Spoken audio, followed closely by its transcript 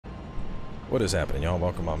What is happening, y'all?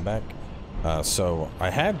 Welcome on back. So I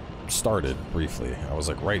had started briefly. I was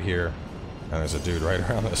like right here, and there's a dude right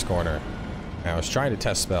around this corner. And I was trying to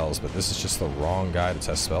test spells, but this is just the wrong guy to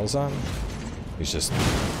test spells on. He's just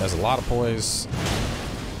has a lot of poise.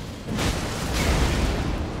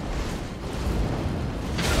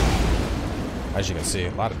 As you can see,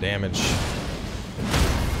 a lot of damage.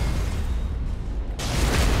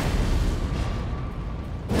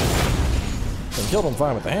 Killed him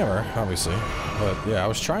fine with the hammer, obviously, but yeah, I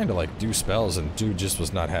was trying to like do spells and dude just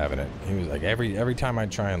was not having it. He was like every time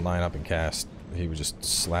I'd try and line up and cast, he would just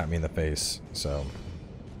slap me in the face. So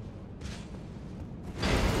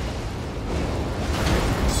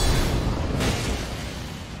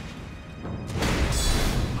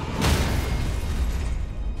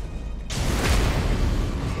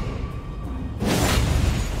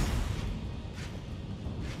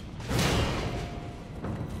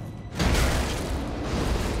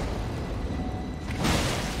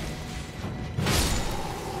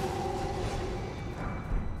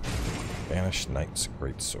Banished Knight's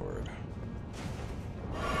Greatsword.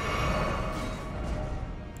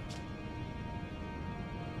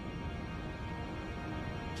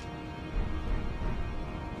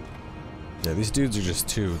 Yeah, these dudes are just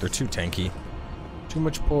they're too tanky. Too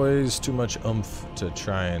much poise, too much oomph to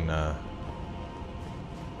try and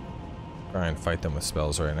fight them with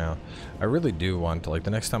spells right now. I really do want to, like,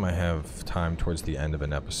 the next time I have time towards the end of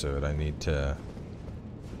an episode, I need to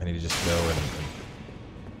just go and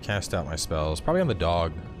cast out my spells, probably on the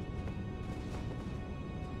dog.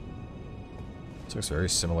 This looks very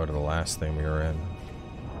similar to the last thing we were in.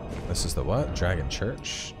 This is the what? Dragon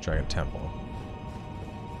Church? Dragon Temple.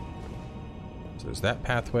 So there's that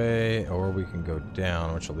pathway, or we can go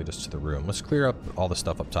down, which will lead us to the room. Let's clear up all the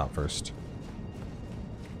stuff up top first.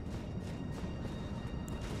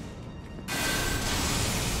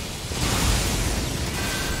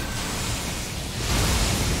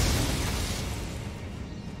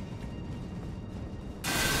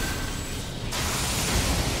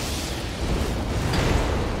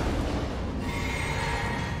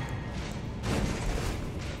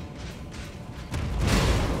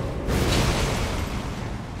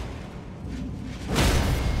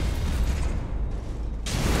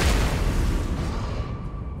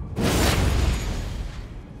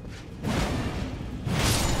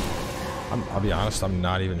 I'll be honest, I'm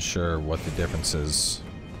not even sure what the difference is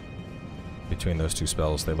between those two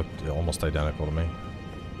spells. They look almost identical to me.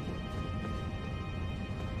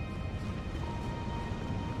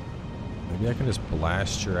 Maybe I can just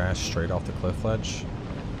blast your ass straight off the cliff ledge.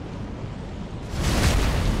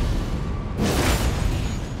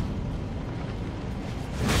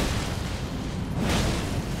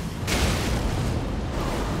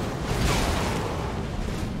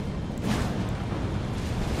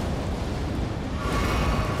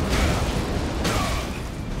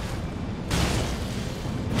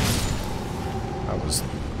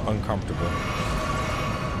 Uncomfortable.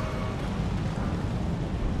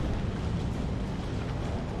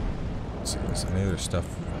 Let's see, is any other stuff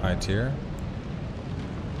high tier?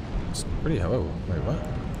 It's pretty high. Oh, wait, what?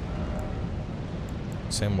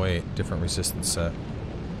 Same weight, different resistance set.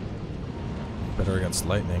 Better against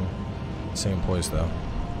lightning. Same poise though.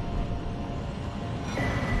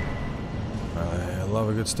 I love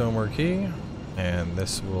a good stoneware key, and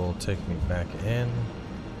this will take me back in.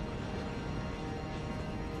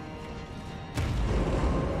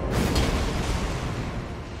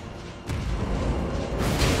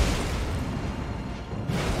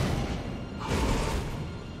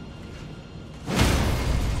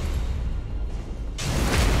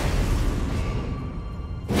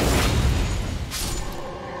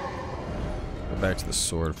 Back to the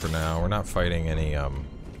sword for now. We're not fighting any, the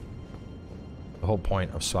whole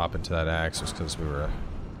point of swapping to that axe was because we were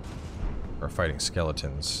fighting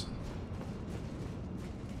skeletons.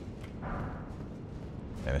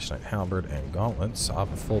 Banished Knight Halberd and Gauntlets. I'll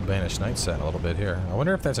have a full Banished Knight set in a little bit here. I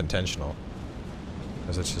wonder if that's intentional.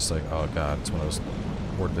 Because it's just like, oh god, it's one of those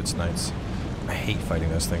Wardbits Knights. I hate fighting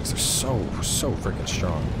those things. They're so freaking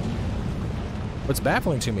strong. What's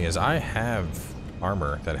baffling to me is I have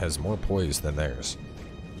armor that has more poise than theirs.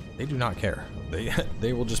 They do not care.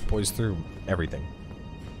 They will just poise through everything.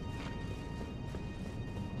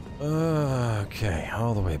 Okay,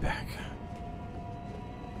 all the way back.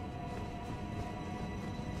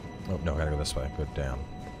 Oh no, I gotta go this way. Go down.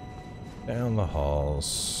 Down the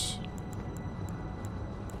halls.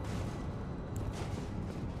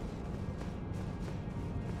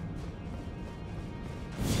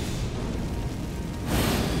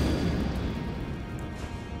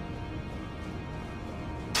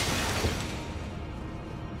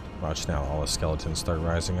 Watch now, all the skeletons start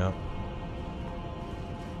rising up.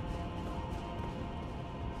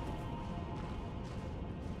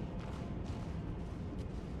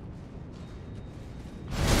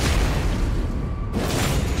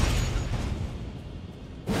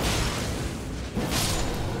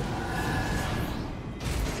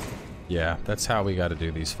 Yeah, that's how we gotta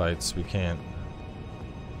do these fights. We can't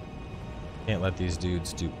let these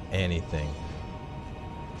dudes do anything.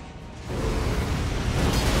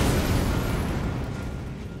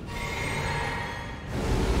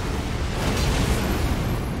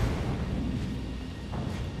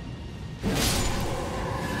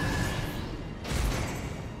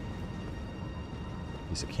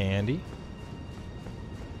 Piece of candy.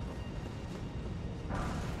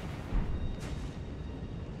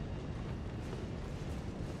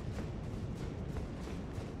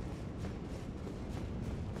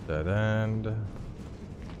 Dead end.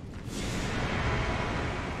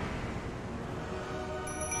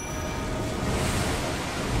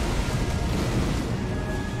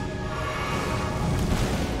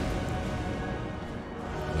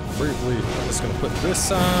 Briefly, I'm just gonna put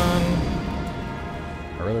this on.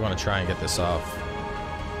 I really want to try and get this off.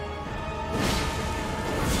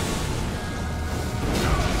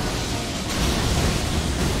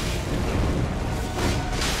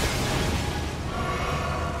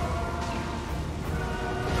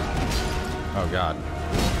 Oh god.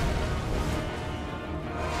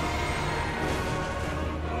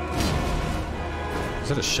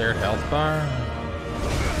 Is it a shared health bar?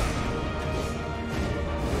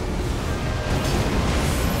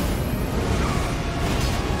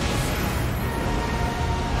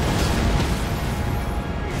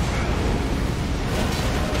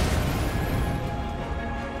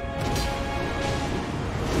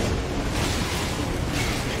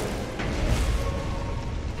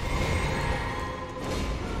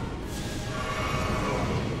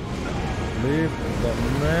 Leave the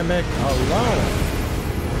mimic alone.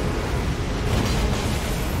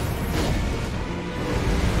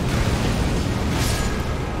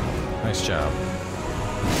 Nice job.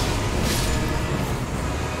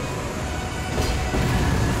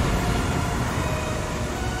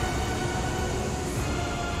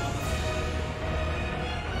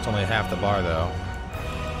 It's only half the bar though.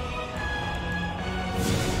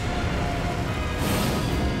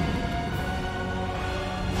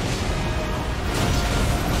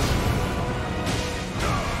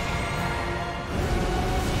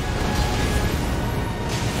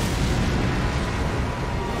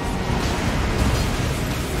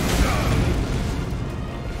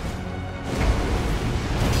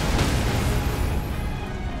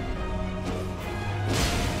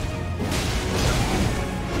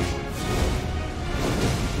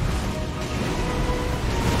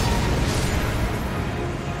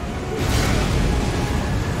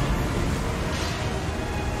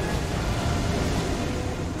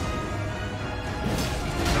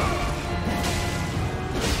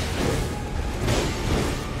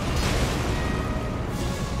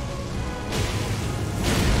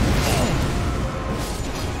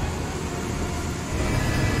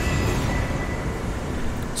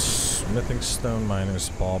 Smithing Stone Miners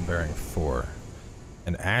Ball Bearing 4.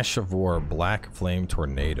 An Ash of War Black Flame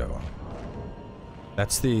Tornado.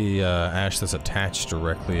 That's the ash that's attached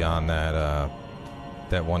directly on that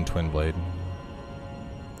that one twin blade.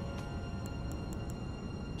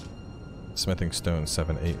 Smithing Stone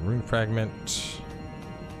 7-8 Rune Fragment.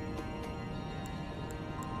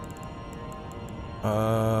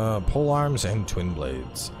 Pole arms and twin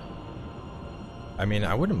blades. I mean,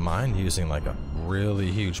 I wouldn't mind using like a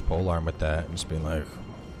really huge pole arm with that and just being like,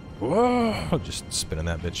 whoa, just spinning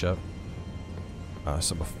that bitch up.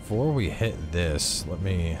 So before we hit this, let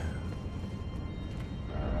me...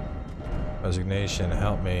 Resignation,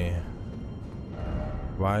 help me.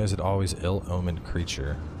 Why is it always ill-omened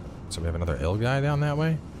creature? So we have another ill guy down that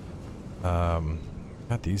way?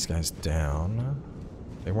 Got these guys down.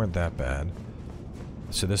 They weren't that bad.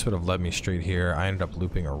 So this would have led me straight here. I ended up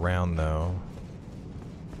looping around though.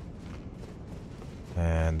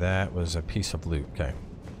 And that was a piece of loot. Okay.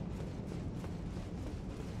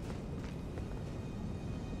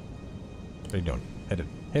 What are you doing?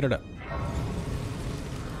 Hit it up.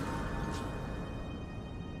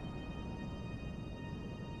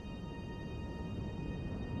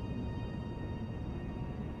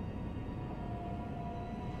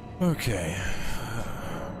 Okay.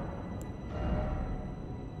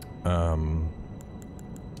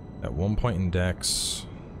 At one point in Dex,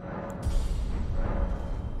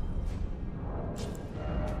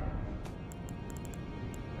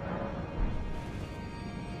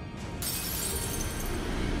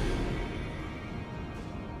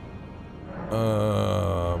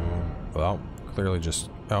 Well, clearly just...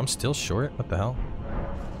 Oh, I'm still short? What the hell?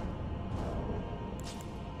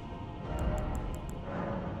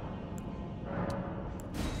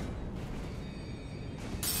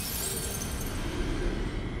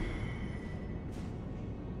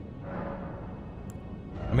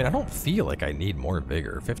 I mean, I don't feel like I need more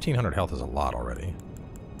vigor. 1500 health is a lot already.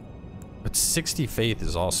 But 60 faith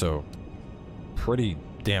is also pretty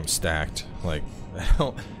damn stacked. Like,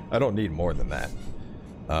 I don't need more than that.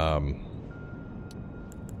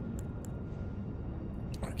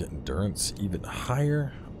 Get endurance even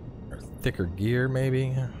higher? Or thicker gear,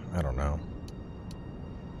 maybe? I don't know.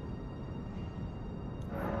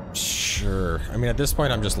 Sure. I mean, at this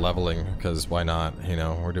point, I'm just leveling, because why not? You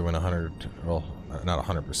know, we're doing 100... Well, not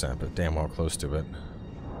 100%, but damn well close to it.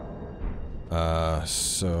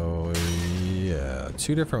 So, yeah.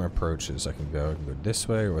 2 different approaches I can go. I can go this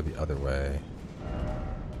way or the other way.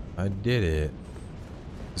 I did it.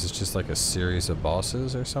 Is this just like a series of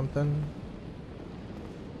bosses or something?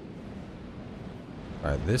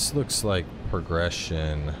 Alright, this looks like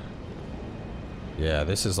progression. Yeah,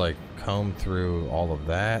 this is like comb through all of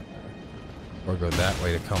that. Or go that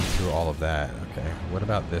way to come through all of that. Okay, what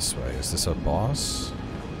about this way? Is this a boss?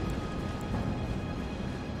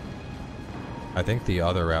 I think the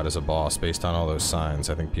other route is a boss based on all those signs.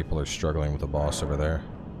 I think people are struggling with the boss over there.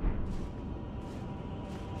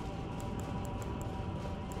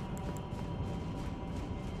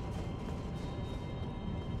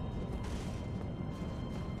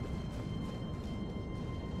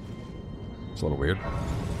 It's a little weird.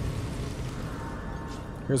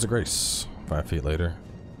 Here's a grace. 5 feet later.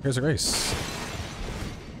 Here's a grace.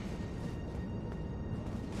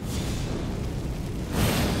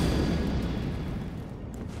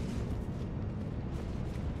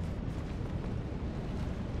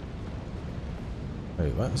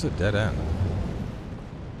 Wait, what? Is it dead end?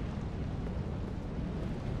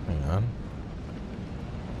 Hang on.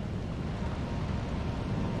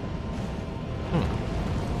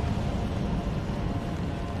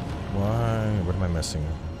 Why? What am I missing?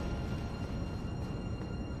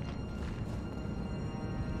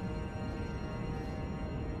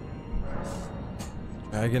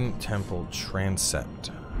 Dragon Temple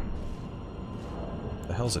Transept.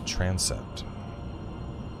 The hell's a transept?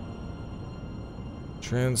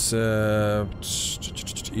 Transept.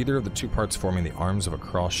 Either of the 2 parts forming the arms of a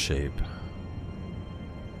cross shape.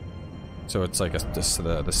 So it's like the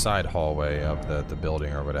side hallway of the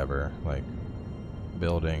building or whatever. Like,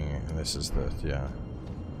 building, and this is the, yeah.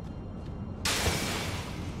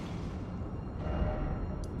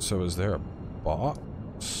 So is there a boss?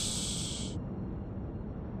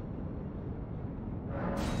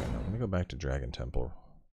 Go back to Dragon Temple.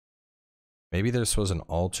 Maybe this was an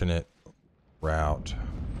alternate route.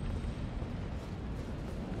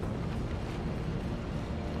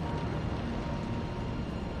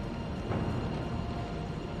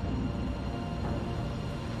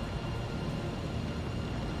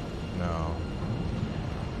 No.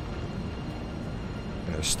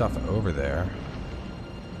 And there's stuff over there.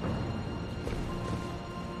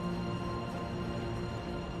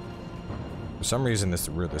 For some reason, this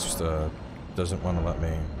doesn't want to let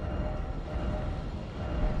me.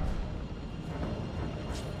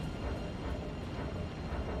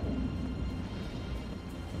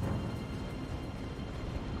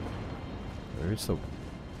 Maybe it's the.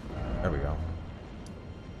 There we go.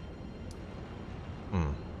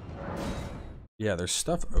 Yeah, there's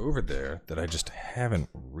stuff over there that I just haven't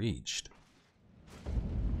reached.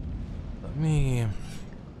 Let me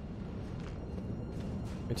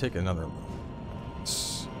take another.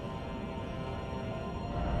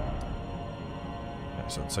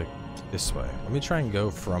 So it's like this way. Let me try and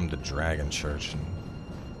go from the Dragon Church, and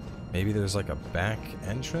maybe there's like a back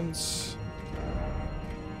entrance.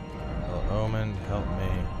 Oh, Omen, help me.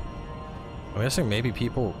 I'm guessing maybe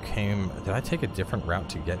people came. Did I take a different route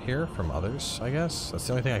to get here from others? I guess that's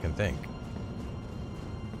the only thing I can think.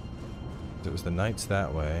 It was the knights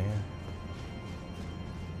that way.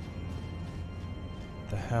 What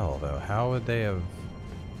the hell, though? How would they have?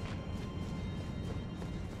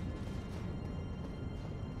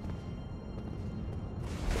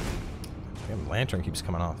 Damn, lantern keeps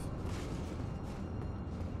coming off.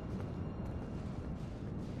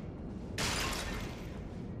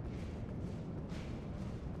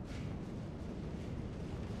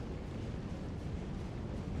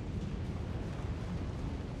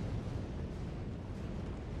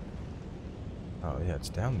 Oh yeah, it's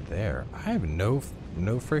down there. I have no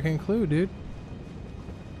freaking clue, dude.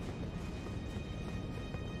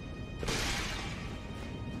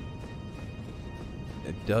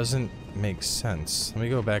 It doesn't makes sense. Let me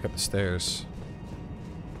go back up the stairs.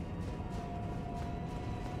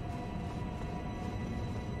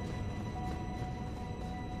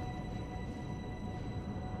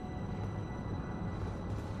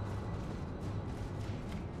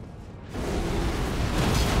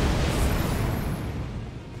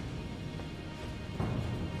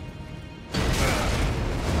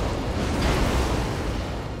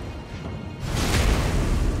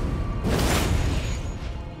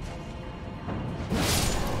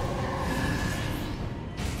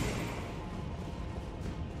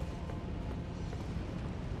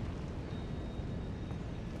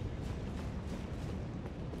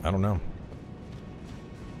 I don't know.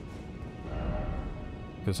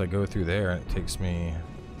 Because I go through there and it takes me...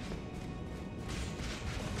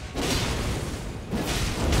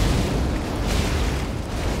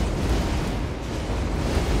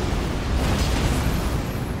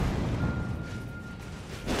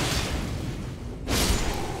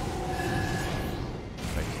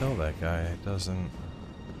 If I kill that guy, it doesn't...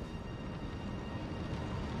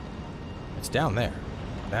 It's down there.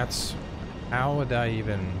 That's... How would I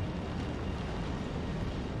even...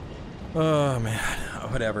 Oh man,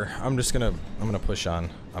 whatever. I'm gonna push on.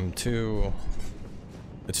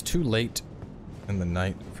 It's too late in the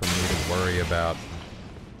night for me to worry about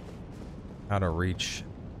how to reach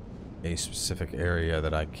a specific area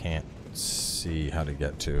that I can't see how to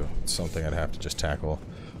get to. It's something I'd have to just tackle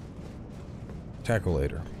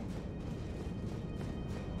later.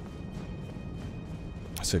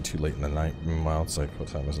 I say too late in the night. Meanwhile, it's like, what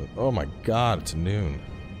time is it? Oh my god, it's noon.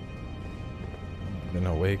 I've been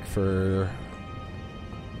awake for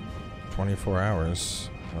 24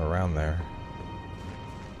 hours, around there.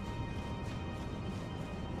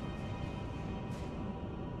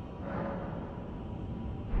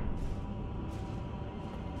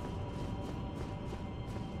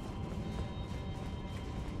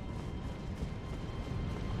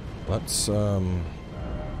 Let's,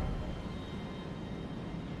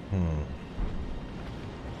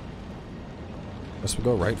 Let's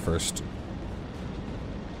go right first.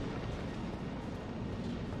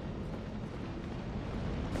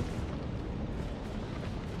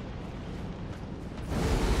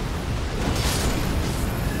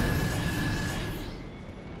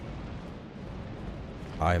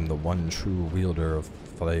 I am the one true wielder of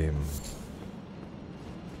flame.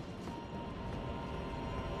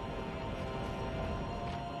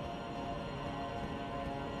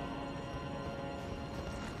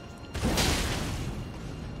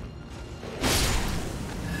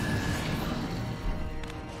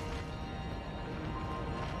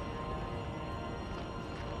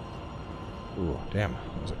 Ooh, damn.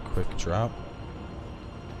 That was a quick drop.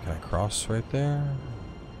 Can I cross right there?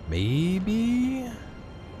 Maybe?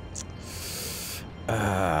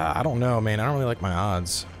 I don't know, man. I don't really like my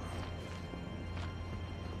odds.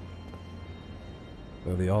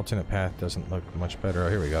 Though the alternate path doesn't look much better. Oh,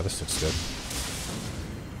 here we go. This looks good.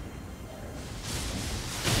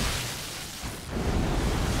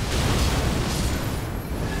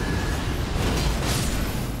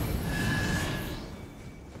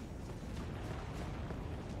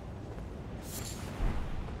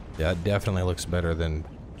 Yeah, it definitely looks better than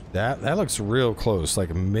that. That looks real close.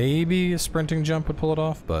 Like maybe a sprinting jump would pull it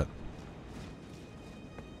off, but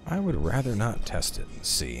I would rather not test it and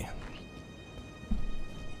see.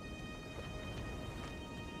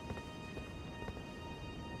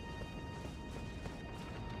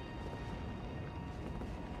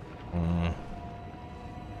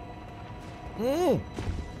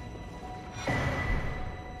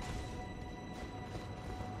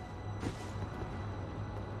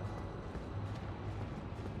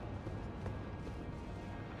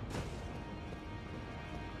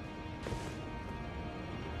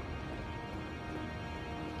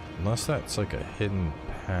 Unless that's like a hidden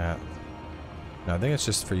path. No, I think it's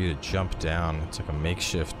just for you to jump down. It's like a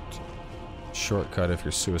makeshift shortcut if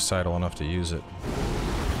you're suicidal enough to use it.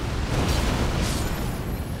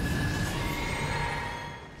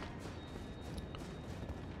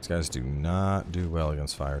 These guys do not do well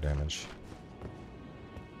against fire damage.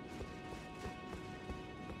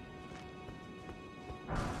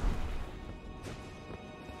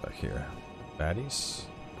 Back here. Baddies.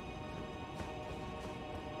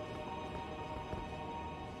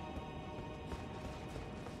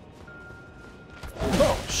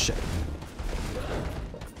 Oh, shit.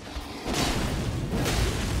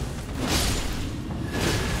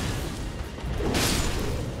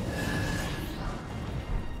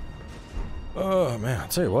 Oh, man. I'll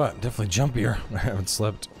tell you what. Definitely jumpier. I haven't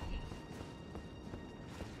slept.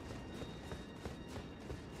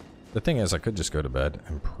 The thing is, I could just go to bed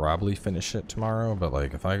and probably finish it tomorrow, but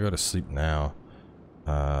like if I go to sleep now,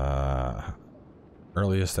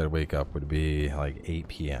 earliest I'd wake up would be like 8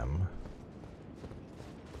 p.m.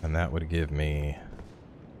 And that would give me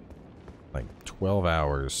like 12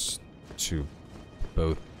 hours to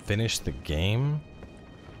both finish the game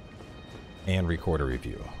and record a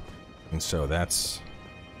review. And so that's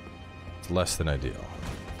less than ideal.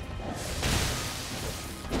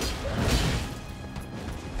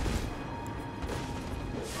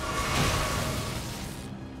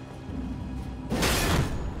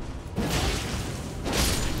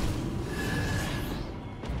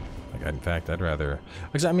 In fact, I'd rather...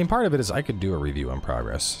 Because, I mean, part of it is I could do a review in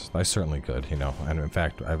progress. I certainly could, you know. And in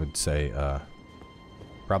fact, I would say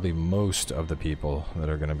probably most of the people that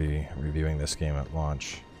are going to be reviewing this game at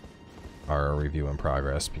launch are a review in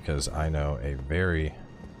progress, because I know a very,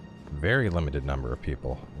 very limited number of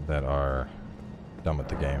people that are done with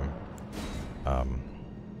the game.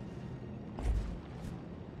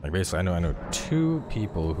 Like, basically, I know 2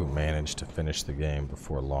 people who managed to finish the game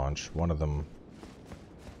before launch. One of them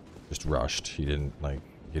just rushed. He didn't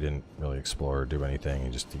really explore or do anything.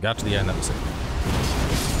 He got to the end, that was it.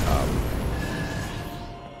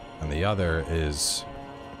 And the other is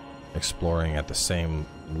exploring at the same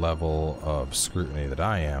level of scrutiny that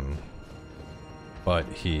I am, but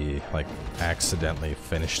he like accidentally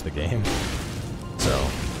finished the game. So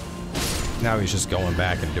now he's just going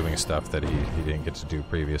back and doing stuff that he didn't get to do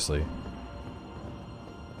previously.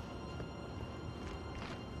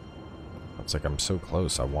 It's like I'm so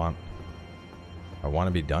close. I want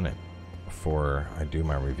to be done it before I do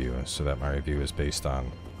my review, so that my review is based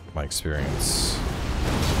on my experience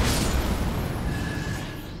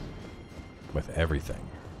with everything,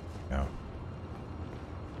 you know.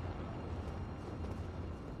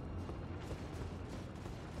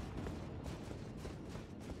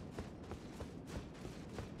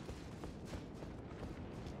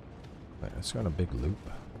 Let's go on a big loop.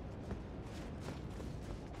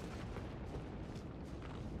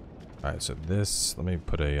 Alright, so this, let me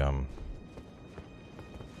put a,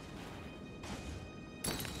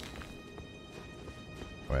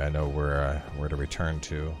 I know where to return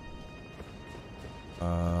to.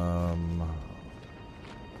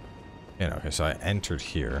 Okay, so I entered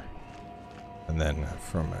here. And then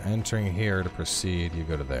from entering here to proceed, you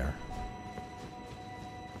go to there.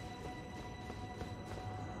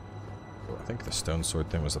 Oh, I think the stone sword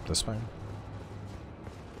thing was up this way.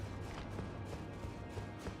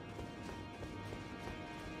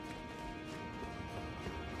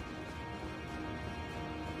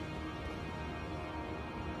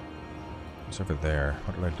 It's over there.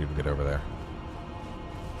 What did I do to get over there?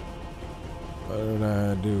 What did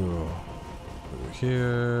I do? Over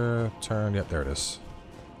here, turn, yep, there it is.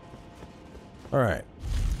 Alright,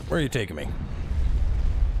 where are you taking me?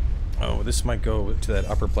 Oh, this might go to that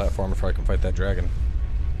upper platform before I can fight that dragon.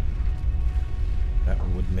 That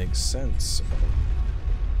would make sense.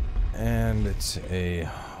 And it's a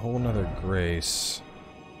whole nother grace.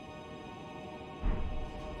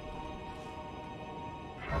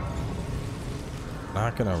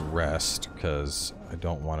 Not gonna rest because I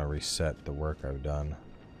don't want to reset the work I've done.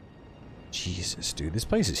 Jesus, dude, this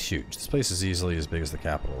place is huge. This place is easily as big as the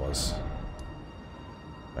capital was.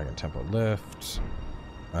 Dragon Temple lift.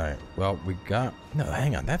 Alright, well, we got... No,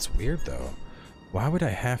 hang on, that's weird, though. Why would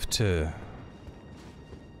I have to...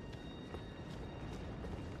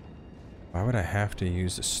 Why would I have to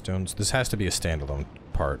use the stones? This has to be a standalone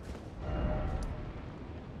part.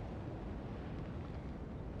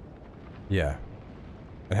 Yeah.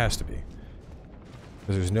 It has to be.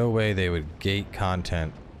 Because there's no way they would gate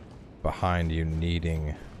content behind you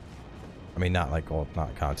needing... I mean, not like, well,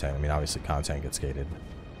 not content. I mean, obviously content gets gated.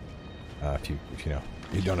 If you know,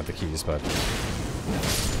 you don't have the keys, but...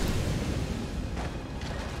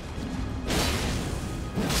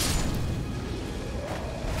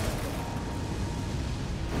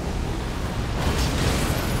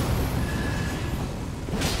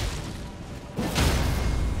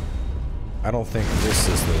 I don't think this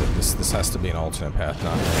is the... This has to be an alternate path,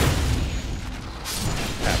 not a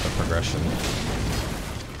path of progression.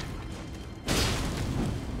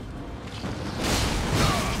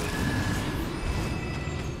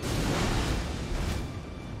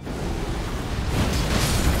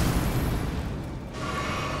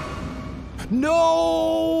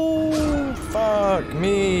 No! Fuck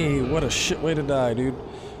me! What a shit way to die, dude.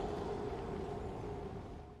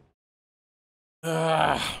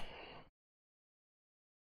 Ah.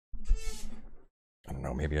 I don't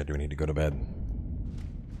know, maybe I do need to go to bed.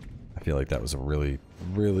 I feel like that was a really,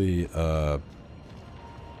 really, oh,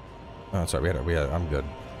 sorry, I'm good.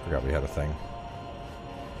 Forgot we had a thing.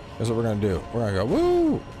 Here's what we're gonna do. We're gonna go,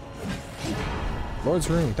 woo! Lord's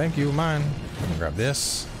room, thank you, mine. I'm gonna grab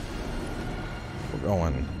this.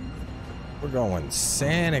 We're going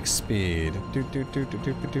Sonic speed.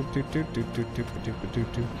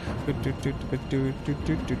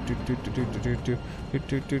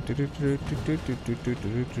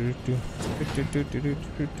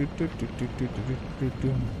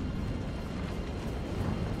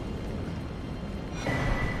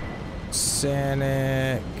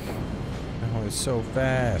 Sonic. Oh, it's so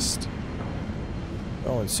fast.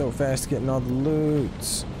 Oh, it's so fast getting all the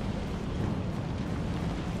loots.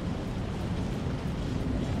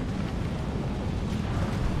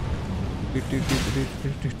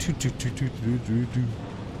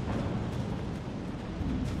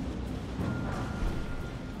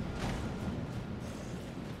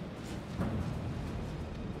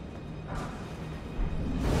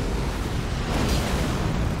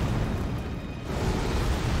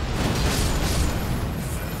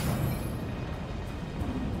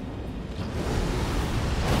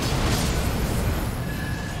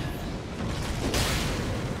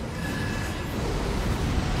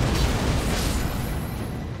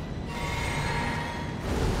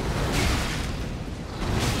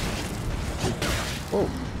 Oh.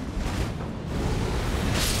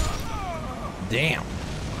 Damn.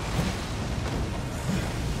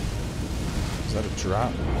 Is that a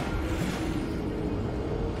drop?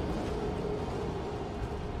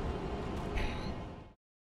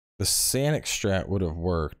 The Sonic strat would have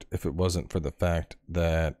worked if it wasn't for the fact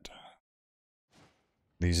that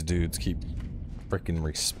these dudes keep freaking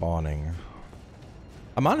respawning.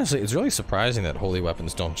 I'm honestly, it's really surprising that holy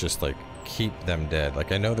weapons don't just like keep them dead.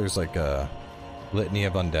 Like I know there's like a litany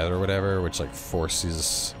of undead or whatever, which like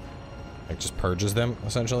forces, like just purges them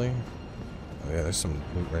essentially. Oh yeah, there's some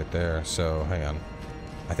loot right there. So hang on,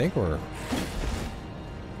 I think we're,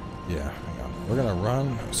 yeah, hang on, we're gonna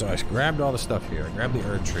run. So I grabbed all the stuff here. I grabbed the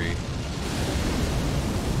Erd tree.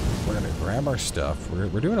 We're gonna grab our stuff.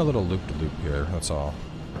 We're doing a little loop to loop here. That's all.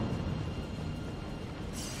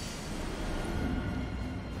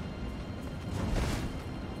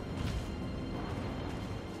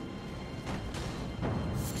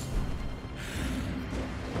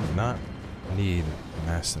 Not need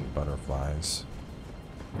nascent butterflies.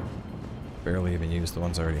 Barely even use the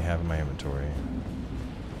ones I already have in my inventory.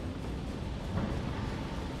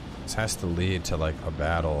 This has to lead to like a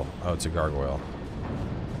battle. Oh, it's a gargoyle.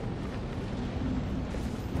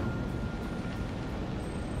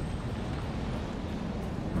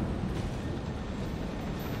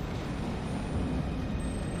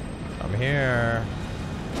 I'm here.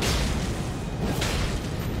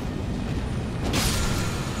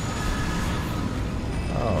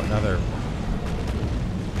 Oh, another.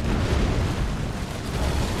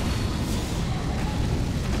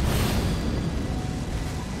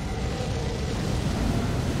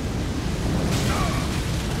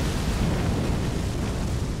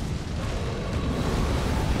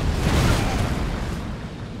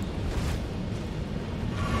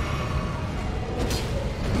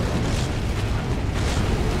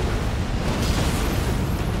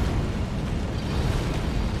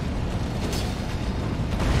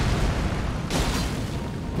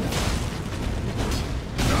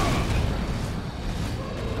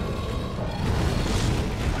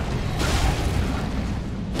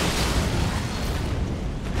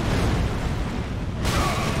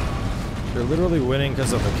 You're literally winning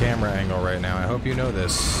because of the camera angle right now. I hope you know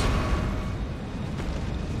this.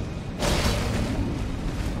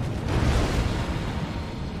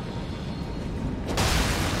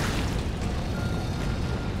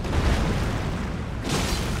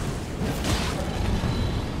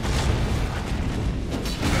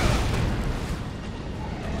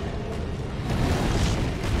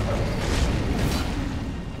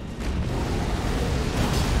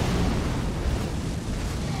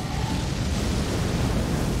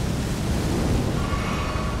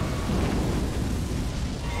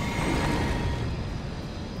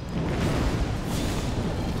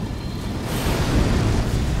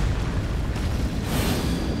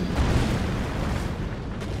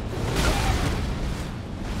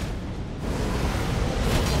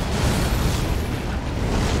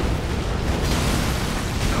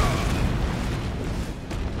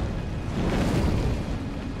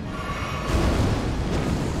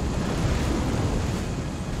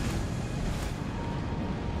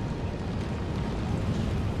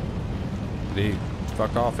 Did he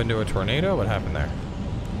fuck off into a tornado? What happened there?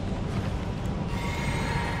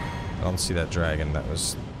 I don't see that dragon. That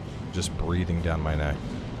was just breathing down my neck.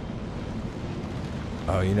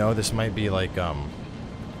 Oh, you know, this might be like,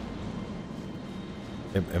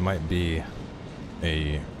 It might be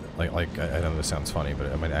a like I know this sounds funny, but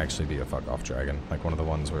it might actually be a fuck off dragon, like one of the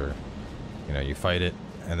ones where, you know, you fight it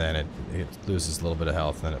and then it loses a little bit of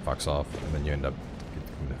health and then it fucks off and then you end up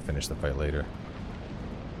getting to finish the fight later.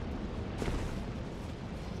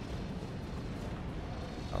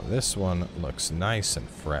 Now this one looks nice and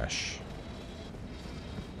fresh.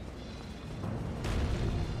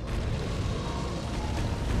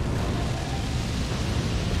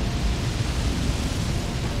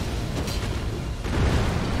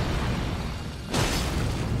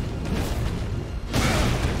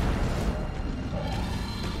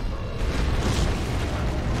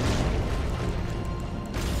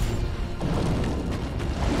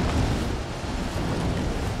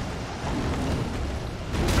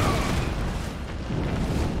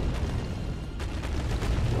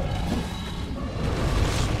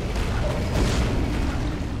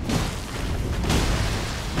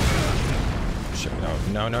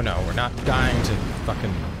 No, we're not dying to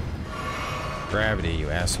fucking gravity, you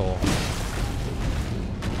asshole.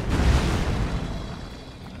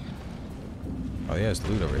 Oh, yeah, there's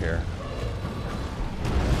loot over here.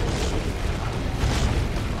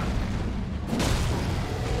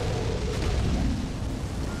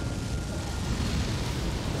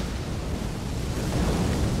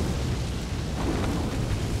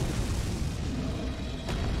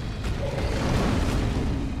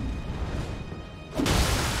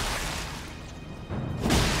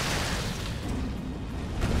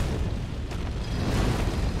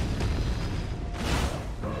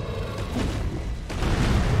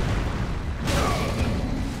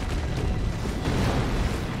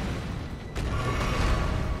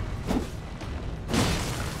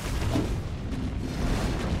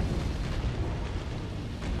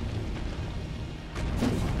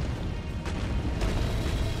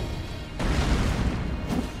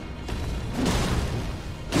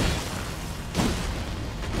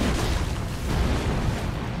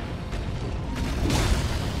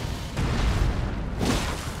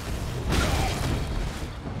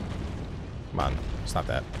 It's not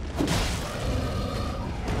that.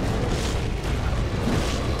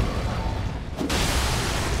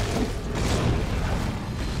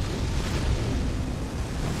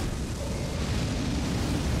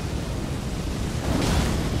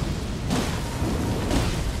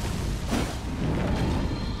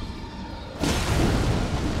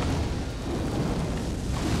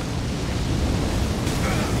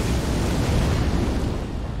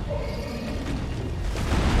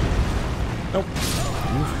 Nope.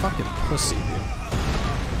 You fucking pussy, dude.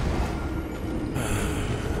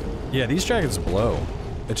 Yeah, these dragons blow.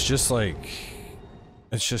 It's just like...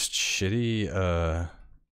 It's just shitty,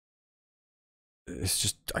 It's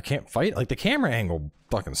just... I can't fight. Like, the camera angle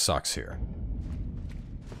fucking sucks here.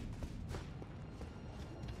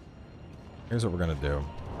 Here's what we're gonna do.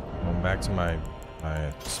 Going back to my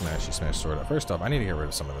smashy smash sword. First off, I need to get rid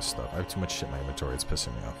of some of this stuff. I have too much shit in my inventory. It's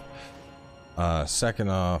pissing me off. Second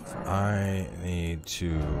off, I need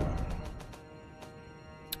to...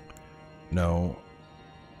 No.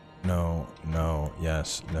 No. No.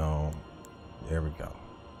 Yes. No. There we go.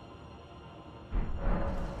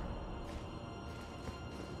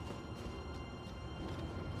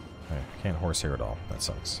 Okay, can't horsehair at all. That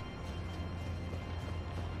sucks.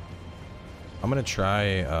 I'm gonna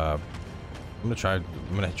try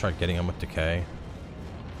getting them with decay.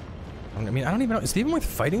 I mean, I don't even know. Is it even worth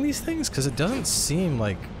fighting these things? Because it doesn't seem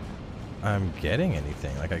like I'm getting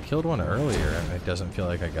anything. Like, I killed one earlier, and it doesn't feel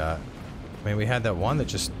like I got... I mean, we had that one that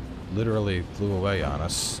just literally flew away on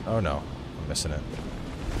us. Oh, no. I'm missing it.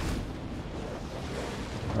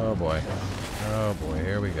 Oh, boy. Oh, boy.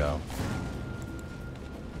 Here we go.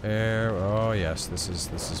 There... Oh, yes. This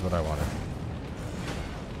is what I wanted.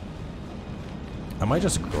 I might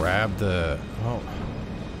just grab the... Oh...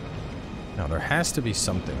 No, there has to be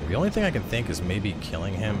something. The only thing I can think is maybe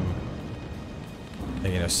killing him,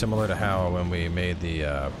 you know, similar to how when we made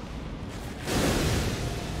the,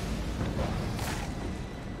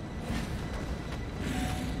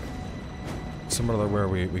 similar to where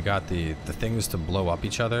we got the things to blow up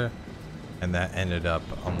each other, and that ended up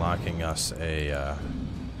unlocking us a,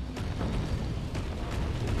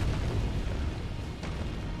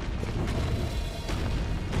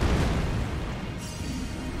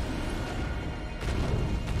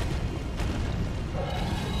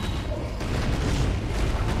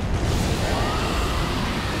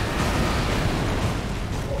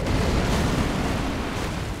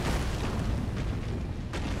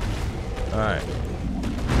 Alright.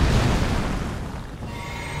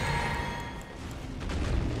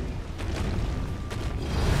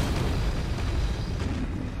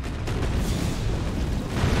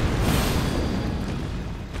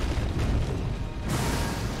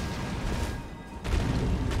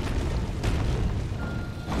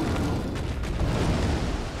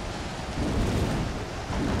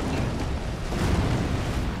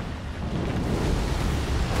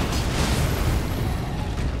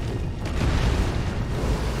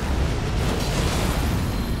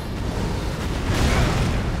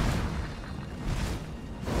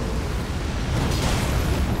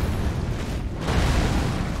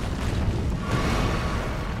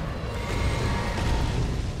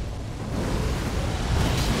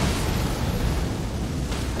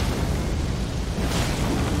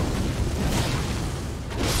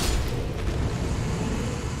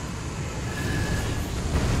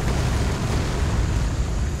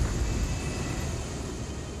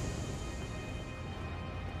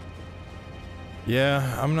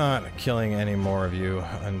 Yeah, I'm not killing any more of you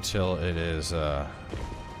until it is the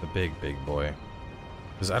big boy.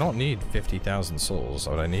 Because I don't need 50,000 souls.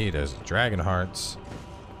 What I need is dragon hearts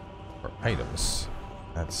or items.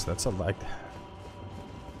 That's a like.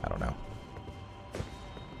 I don't know.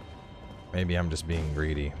 Maybe I'm just being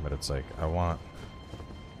greedy, but it's like I want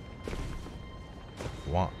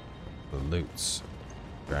the loots.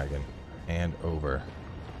 Dragon. Hand over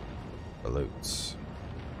the loots.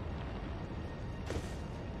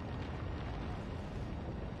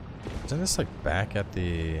 Isn't this like back at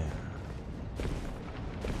the...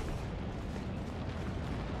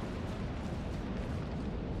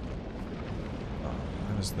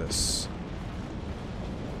 What is this?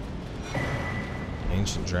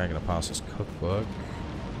 Ancient Dragon Apostles Cookbook.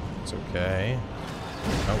 It's okay.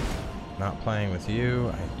 Nope. Not playing with you.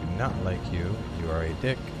 I do not like you. You are a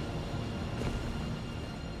dick.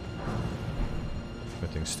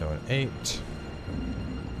 Smithing Stone 8.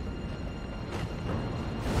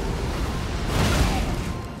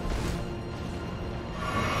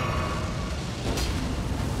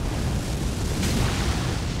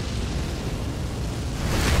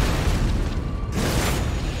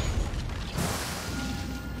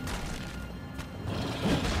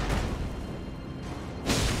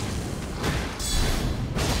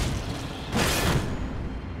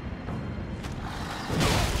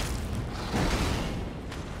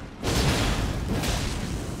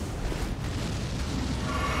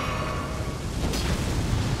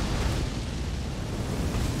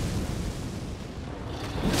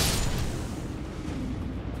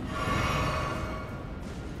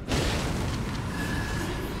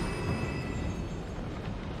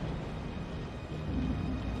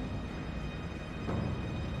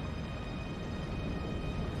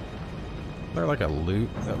 There like a loot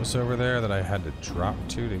that was over there that I had to drop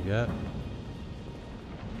to get?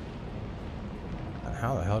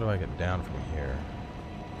 How the hell do I get down from here?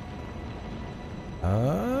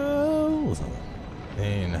 Oh,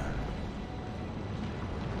 pain.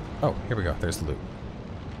 Oh, here we go. There's the loot.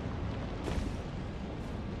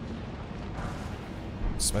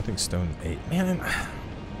 Smithing Stone 8. Man,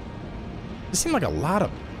 this seemed like a lot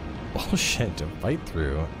of bullshit to fight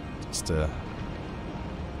through just to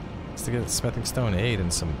get Smithing Stone 8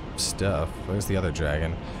 and some stuff. Where's the other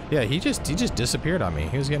dragon? Yeah, he just disappeared on me.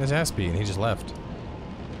 He was getting his ass beat and he just left.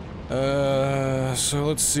 So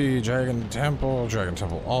let's see. Dragon Temple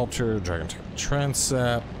Altar, Dragon Temple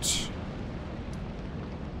Transept,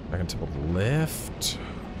 Dragon Temple Lift.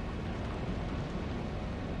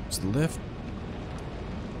 Is the lift?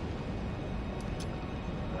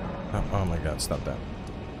 Oh my god, stop that.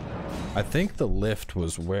 I think the lift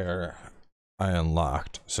was where I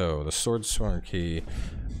unlocked. So the sword sworn key.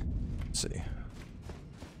 Let's see.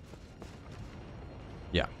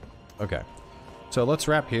 Yeah. Okay. So let's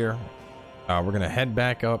wrap here. We're gonna head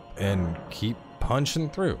back up and keep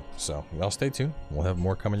punching through. So y'all stay tuned. We'll have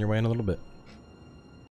more coming your way in a little bit.